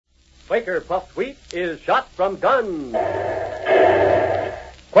Quaker puffed wheat is shot from guns.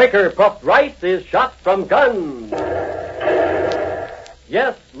 Quaker puffed rice is shot from guns.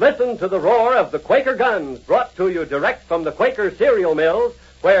 Yes, listen to the roar of the Quaker guns brought to you direct from the Quaker cereal mills,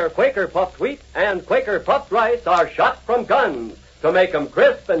 where Quaker puffed wheat and Quaker puffed rice are shot from guns to make them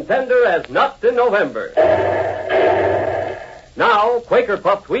crisp and tender as nuts in November. Now, Quaker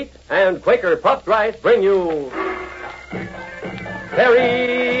puffed wheat and Quaker puffed rice bring you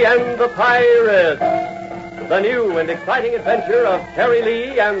Terry and the Pirates, the new and exciting adventure of Terry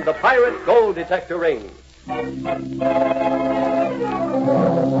Lee and the Pirates' Gold Detector Ring.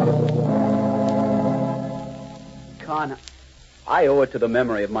 Con, I owe it to the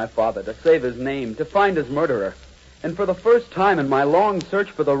memory of my father to save his name, to find his murderer. And for the first time in my long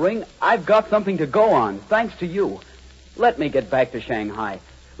search for the ring, I've got something to go on, thanks to you. Let me get back to Shanghai.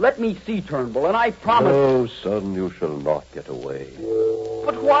 Let me see Turnbull, and I promise... No, son, you shall not get away.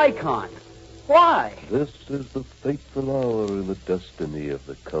 But why, Con? Why? This is the fateful hour in the destiny of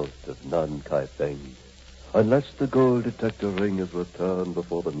the coast of Nankai Feng. Unless the gold detector ring is returned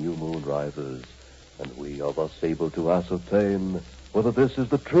before the new moon rises, and we are thus able to ascertain whether this is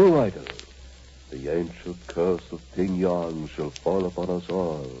the true idol, the ancient curse of Ping Yang shall fall upon us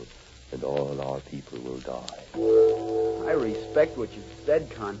all, and all our people will die. I respect what you've said,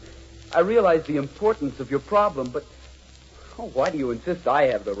 Con. I realize the importance of your problem, but why do you insist I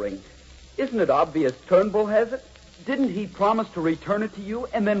have the ring? Isn't it obvious Turnbull has it? Didn't he promise to return it to you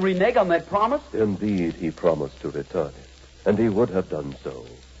and then renege on that promise? Indeed, he promised to return it, and he would have done so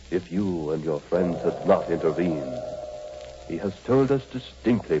if you and your friends had not intervened. He has told us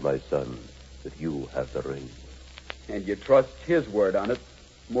distinctly, my son, that you have the ring. And you trust his word on it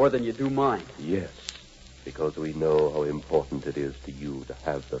more than you do mine? Yes, because we know how important it is to you to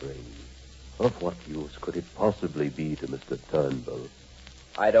have the ring. Of what use could it possibly be to Mr. Turnbull?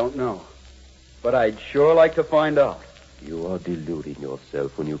 I don't know, but I'd sure like to find out. You are deluding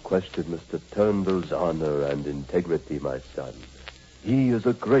yourself when you question Mr. Turnbull's honor and integrity, my son. He is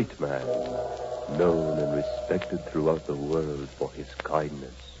a great man, known and respected throughout the world for his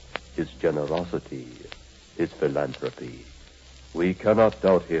kindness, his generosity, his philanthropy. We cannot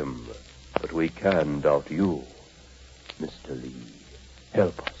doubt him, but we can doubt you. Mr. Lee,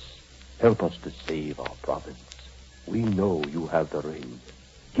 help us. Help us to save our province. We know you have the ring.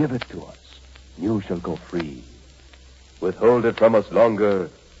 Give it to us. You shall go free. Withhold it from us longer,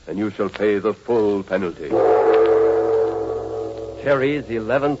 and you shall pay the full penalty. Terry's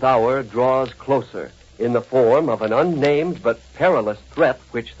 11th hour draws closer in the form of an unnamed but perilous threat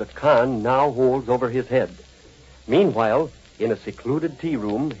which the Khan now holds over his head. Meanwhile, in a secluded tea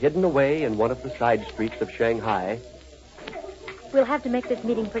room hidden away in one of the side streets of Shanghai... We'll have to make this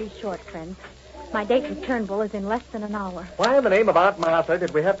meeting pretty short, friends. My date with Turnbull is in less than an hour. Why in the name of Aunt Martha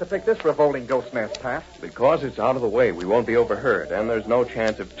did we have to pick this revolting ghost nest, Pat? Because it's out of the way. We won't be overheard, and there's no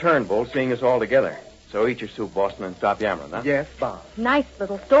chance of Turnbull seeing us all together. So eat your soup, Boston, and stop yammering, huh? Yes, Bob. Nice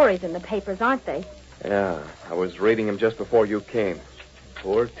little stories in the papers, aren't they? Yeah, I was reading them just before you came.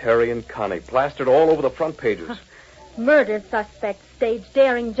 Poor Terry and Connie, plastered all over the front pages. Murder suspect staged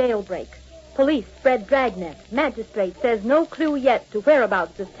daring jailbreak. Police spread dragnet. Magistrate says no clue yet to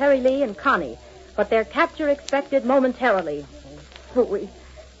whereabouts of Terry Lee and Connie, but their capture expected momentarily. Phooey.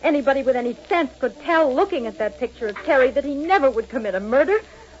 Anybody with any sense could tell, looking at that picture of Terry, that he never would commit a murder.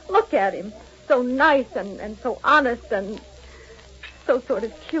 Look at him. So nice and so honest and so sort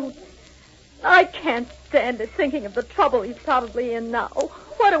of cute. I can't stand it, thinking of the trouble he's probably in now.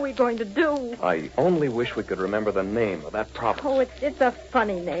 What are we going to do? I only wish we could remember the name of that province. Oh, it's a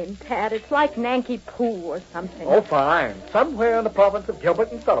funny name, Pat. It's like Nanky Poo or something. Oh, fine. Somewhere in the province of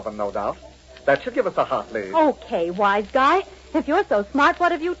Gilbert and Sullivan, no doubt. That should give us a hot lead. Okay, wise guy. If you're so smart,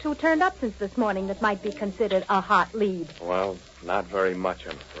 what have you two turned up since this morning that might be considered a hot lead? Well, not very much,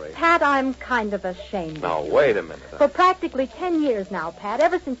 I'm afraid. Pat, I'm kind of ashamed Now, of you. wait a minute. For practically 10 years now, Pat,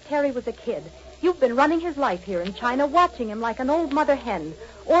 ever since Terry was a kid, you've been running his life here in China, watching him like an old mother hen,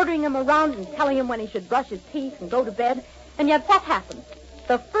 ordering him around and telling him when he should brush his teeth and go to bed. And yet what happens?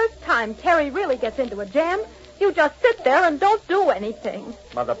 The first time Terry really gets into a jam, you just sit there and don't do anything.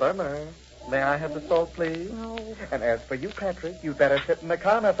 Mother Burma, may I have the salt, please? No. And as for you, Patrick, you'd better sit in the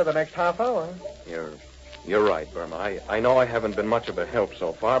corner for the next half hour. You're right, Burma. I know I haven't been much of a help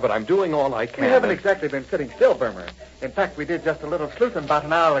so far, but I'm doing all I can. We haven't exactly been sitting still, Burma. In fact, we did just a little sleuthing about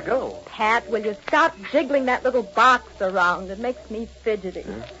an hour ago. Pat, will you stop jiggling that little box around? It makes me fidgety.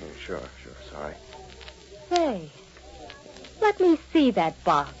 Sure, sorry. Say, let me see that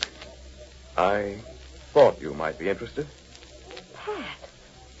box. I thought you might be interested. Pat,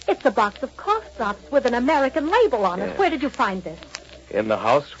 it's a box of cough drops with an American label on it. Yeah. Where did you find this? In the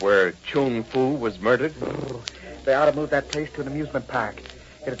house where Chung Fu was murdered? They ought to move that place to an amusement park.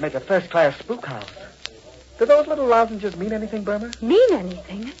 It'd make a first-class spook house. Do those little lozenges mean anything, Burma? Mean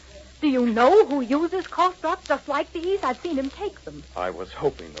anything? Do you know who uses cough drops just like these? I've seen him take them. I was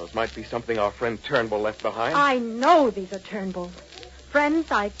hoping those might be something our friend Turnbull left behind. I know these are Turnbull's.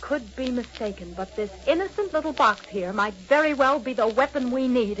 Friends, I could be mistaken, but this innocent little box here might very well be the weapon we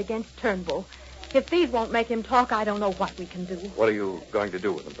need against Turnbull. If these won't make him talk, I don't know what we can do. What are you going to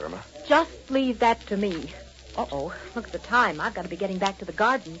do with them, Burma? Just leave that to me. Uh-oh, look at the time. I've got to be getting back to the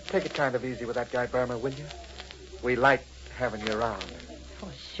garden. Take it kind of easy with that guy, Burma, will you? We like having you around. Oh,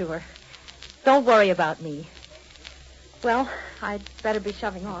 sure. Don't worry about me. Well, I'd better be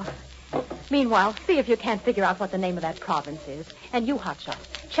shoving off. Meanwhile, see if you can't figure out what the name of that province is. And you, Hotshot,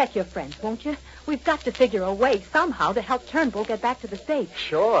 check your friends, won't you? We've got to figure a way somehow to help Turnbull get back to the States.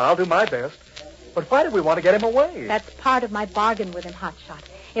 Sure, I'll do my best. But why do we want to get him away? That's part of my bargain with him, Hotshot.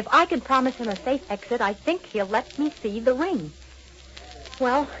 If I can promise him a safe exit, I think he'll let me see the ring.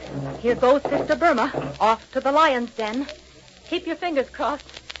 Well, here goes Sister Burma, off to the lion's den. Keep your fingers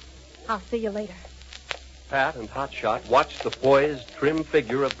crossed. I'll see you later. Pat and Hotshot watched the poised, trim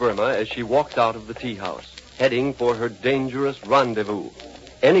figure of Burma as she walked out of the tea house, heading for her dangerous rendezvous.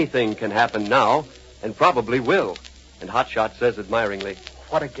 Anything can happen now, and probably will. And Hotshot says admiringly,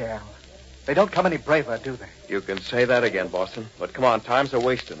 What a gal. They don't come any braver, do they? You can say that again, Boston. But come on, time's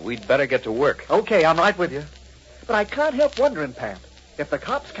a-wasting. We'd better get to work. Okay, I'm right with you. But I can't help wondering, Pat, if the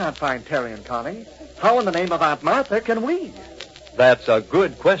cops can't find Terry and Connie, how in the name of Aunt Martha can we? That's a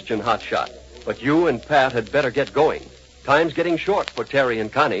good question, Hotshot. But you and Pat had better get going. Time's getting short for Terry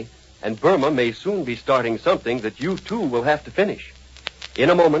and Connie, and Burma may soon be starting something that you, too, will have to finish. In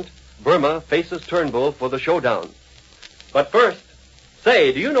a moment, Burma faces Turnbull for the showdown. But first,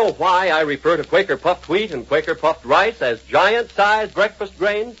 say, do you know why I refer to Quaker puffed wheat and Quaker puffed rice as giant-sized breakfast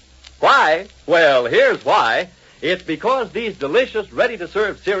grains? Why? Well, here's why. It's because these delicious,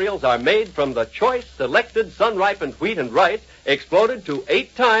 ready-to-serve cereals are made from the choice, selected, sun-ripened wheat and rice exploded to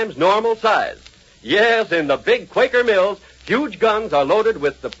 8 times normal size. Yes, in the big Quaker mills, huge guns are loaded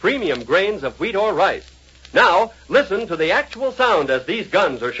with the premium grains of wheat or rice. Now, listen to the actual sound as these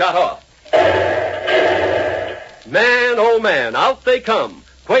guns are shot off. Man, oh man, out they come.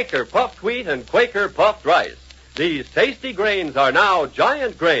 Quaker puffed wheat and Quaker puffed rice. These tasty grains are now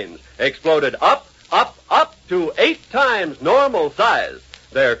giant grains, exploded up to 8 times normal size.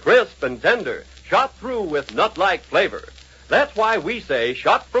 They're crisp and tender, shot through with nut-like flavor. That's why we say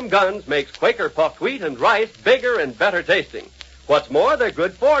shot from guns makes Quaker puffed wheat and rice bigger and better tasting. What's more, they're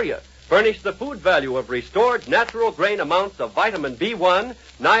good for you. Furnish the food value of restored natural grain amounts of vitamin B1,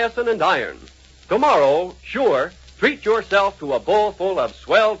 niacin, and iron. Tomorrow, sure, treat yourself to a bowl full of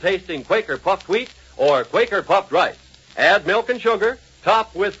swell-tasting Quaker puffed wheat or Quaker puffed rice. Add milk and sugar,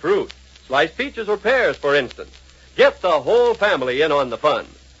 top with fruit. Sliced peaches or pears, for instance. Get the whole family in on the fun.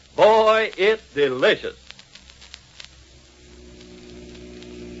 Boy, it's delicious.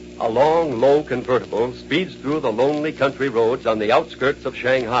 A long, low convertible speeds through the lonely country roads on the outskirts of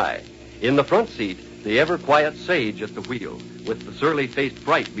Shanghai. In the front seat, the ever-quiet Sage at the wheel, with the surly-faced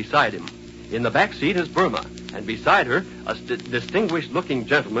Fright beside him. In the back seat is Burma, and beside her, a distinguished-looking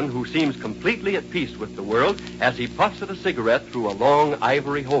gentleman who seems completely at peace with the world as he puffs at a cigarette through a long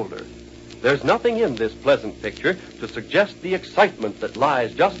ivory holder. There's nothing in this pleasant picture to suggest the excitement that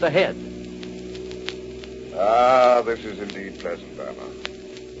lies just ahead. Ah, this is indeed pleasant, Burma.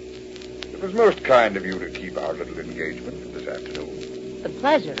 It was most kind of you to keep our little engagement this afternoon. The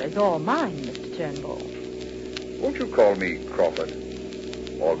pleasure is all mine, Mr. Turnbull. Won't you call me Crawford?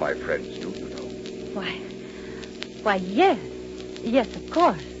 All my friends do, you know. Why, yes. Yes, of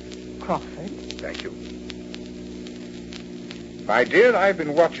course, Crawford. Thank you. My dear, I've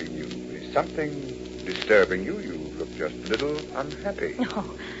been watching you. Is something disturbing you? You look just a little unhappy.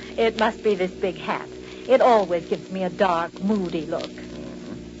 Oh, it must be this big hat. It always gives me a dark, moody look.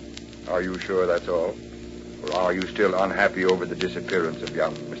 Mm-hmm. Are you sure that's all? Or are you still unhappy over the disappearance of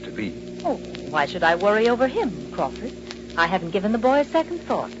young Mr. B? Oh, why should I worry over him, Crawford? I haven't given the boy a second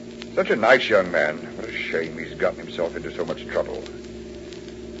thought. Such a nice young man. What a shame he's gotten himself into so much trouble.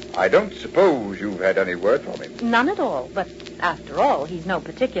 I don't suppose you've had any word from him. None at all, but after all, he's no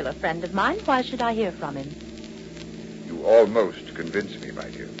particular friend of mine. Why should I hear from him? You almost convinced me, my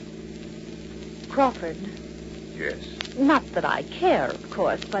dear. Crawford. Yes? Not that I care, of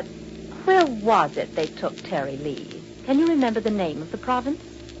course, but where was it they took Terry Lee? Can you remember the name of the province?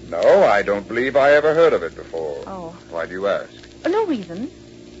 No, I don't believe I ever heard of it before. Oh. Why do you ask? No reason.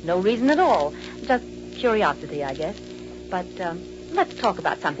 No reason at all. Just curiosity, I guess. But let's talk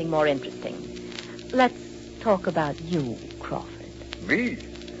about something more interesting. Let's talk about you, Crawford. Me?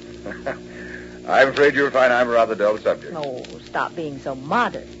 I'm afraid you'll find I'm a rather dull subject. Oh, stop being so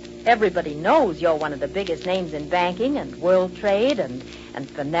modest. Everybody knows you're one of the biggest names in banking and world trade and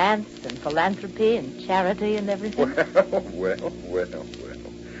finance and philanthropy and charity and everything. Well.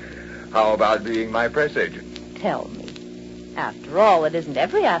 How about being my press agent? Tell me. After all, it isn't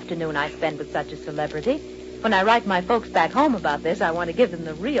every afternoon I spend with such a celebrity. When I write my folks back home about this, I want to give them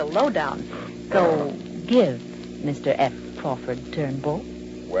the real lowdown. So, give, Mr. F. Crawford Turnbull.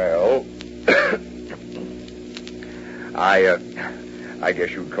 Well, I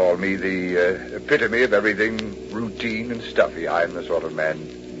guess you'd call me the epitome of everything routine and stuffy. I'm the sort of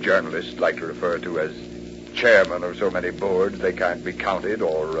man journalists like to refer to as chairman of so many boards they can't be counted,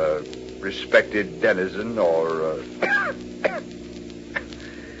 or respected denizen, or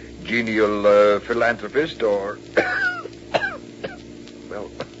genial philanthropist, or... Well,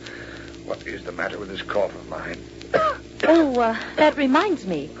 what is the matter with this cough of mine? Oh, that reminds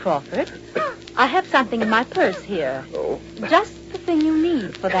me, Crawford. I have something in my purse here. Oh? Just the thing you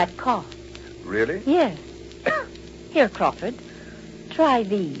need for that cough. Really? Yes. Here, Crawford. Try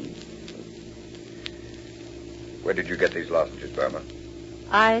these. Where did you get these lozenges, Burma?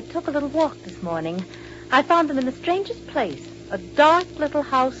 I took a little walk this morning. I found them in the strangest place. A dark little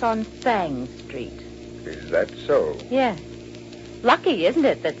house on Fang Street. Is that so? Yes. Lucky, isn't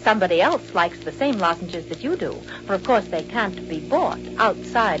it, that somebody else likes the same lozenges that you do? For, of course, they can't be bought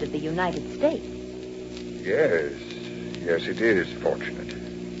outside of the United States. Yes, it is fortunate.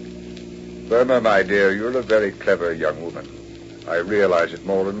 Burma, my dear, you're a very clever young woman. I realize it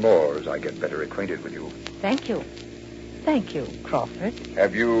more and more as I get better acquainted with you. Thank you. Thank you, Crawford.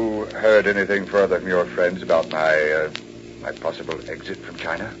 Have you heard anything further from your friends about my possible exit from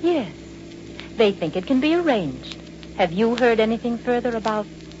China? Yes. They think it can be arranged. Have you heard anything further about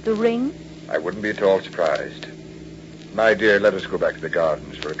the ring? I wouldn't be at all surprised. My dear, let us go back to the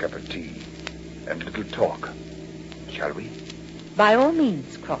gardens for a cup of tea and a little talk. Shall we? By all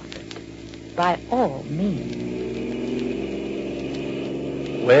means, Crawford. By all means.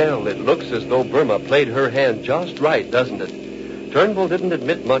 Well, it looks as though Burma played her hand just right, doesn't it? Turnbull didn't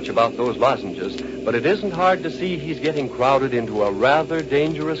admit much about those lozenges, but it isn't hard to see he's getting crowded into a rather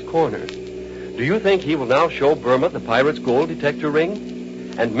dangerous corner. Do you think he will now show Burma the pirate's gold detector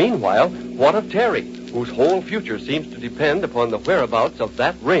ring? And meanwhile, what of Terry, whose whole future seems to depend upon the whereabouts of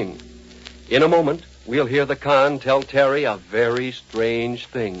that ring? In a moment, we'll hear the Khan tell Terry a very strange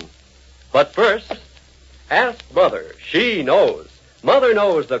thing. But first, ask Mother. She knows. Mother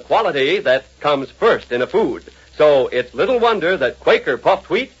knows the quality that comes first in a food. So it's little wonder that Quaker puffed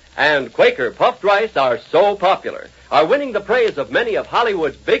wheat and Quaker puffed rice are so popular, are winning the praise of many of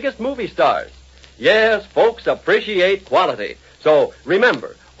Hollywood's biggest movie stars. Yes, folks appreciate quality. So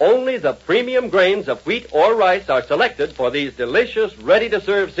remember, only the premium grains of wheat or rice are selected for these delicious,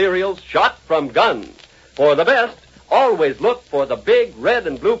 ready-to-serve cereals shot from guns. For the best, always look for the big red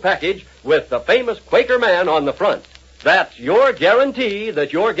and blue package with the famous Quaker man on the front. That's your guarantee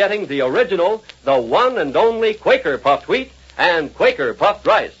that you're getting the original, the one and only Quaker puffed wheat and Quaker puffed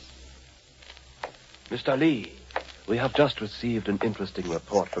rice. Mr. Lee, we have just received an interesting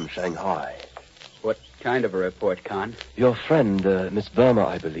report from Shanghai. What kind of a report, Khan? Your friend, Miss Burma,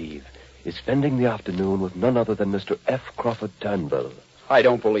 I believe, is spending the afternoon with none other than Mr. F. Crawford Turnbull. I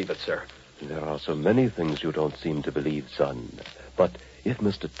don't believe it, sir. There are so many things you don't seem to believe, son. But if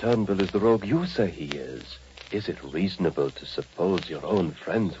Mr. Turnbull is the rogue you say he is it reasonable to suppose your own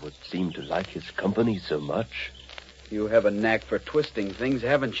friends would seem to like his company so much? You have a knack for twisting things,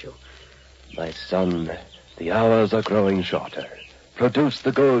 haven't you? My son, the hours are growing shorter. Produce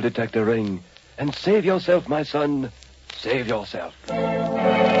the gold detector ring and save yourself, my son. Save yourself.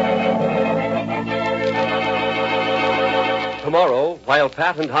 Tomorrow, while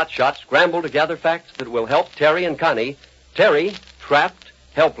Pat and Hotshot scramble to gather facts that will help Terry and Connie, Terry, trapped,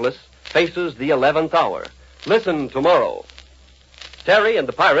 helpless, faces the 11th hour. Listen tomorrow. Terry and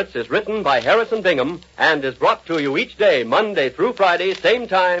the Pirates is written by Harrison Bingham and is brought to you each day, Monday through Friday, same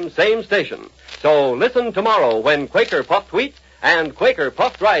time, same station. So listen tomorrow when Quaker puffed wheat and Quaker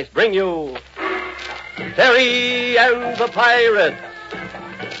puffed rice bring you Terry and the Pirates.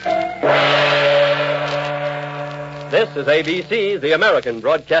 This is ABC, the American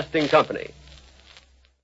Broadcasting Company.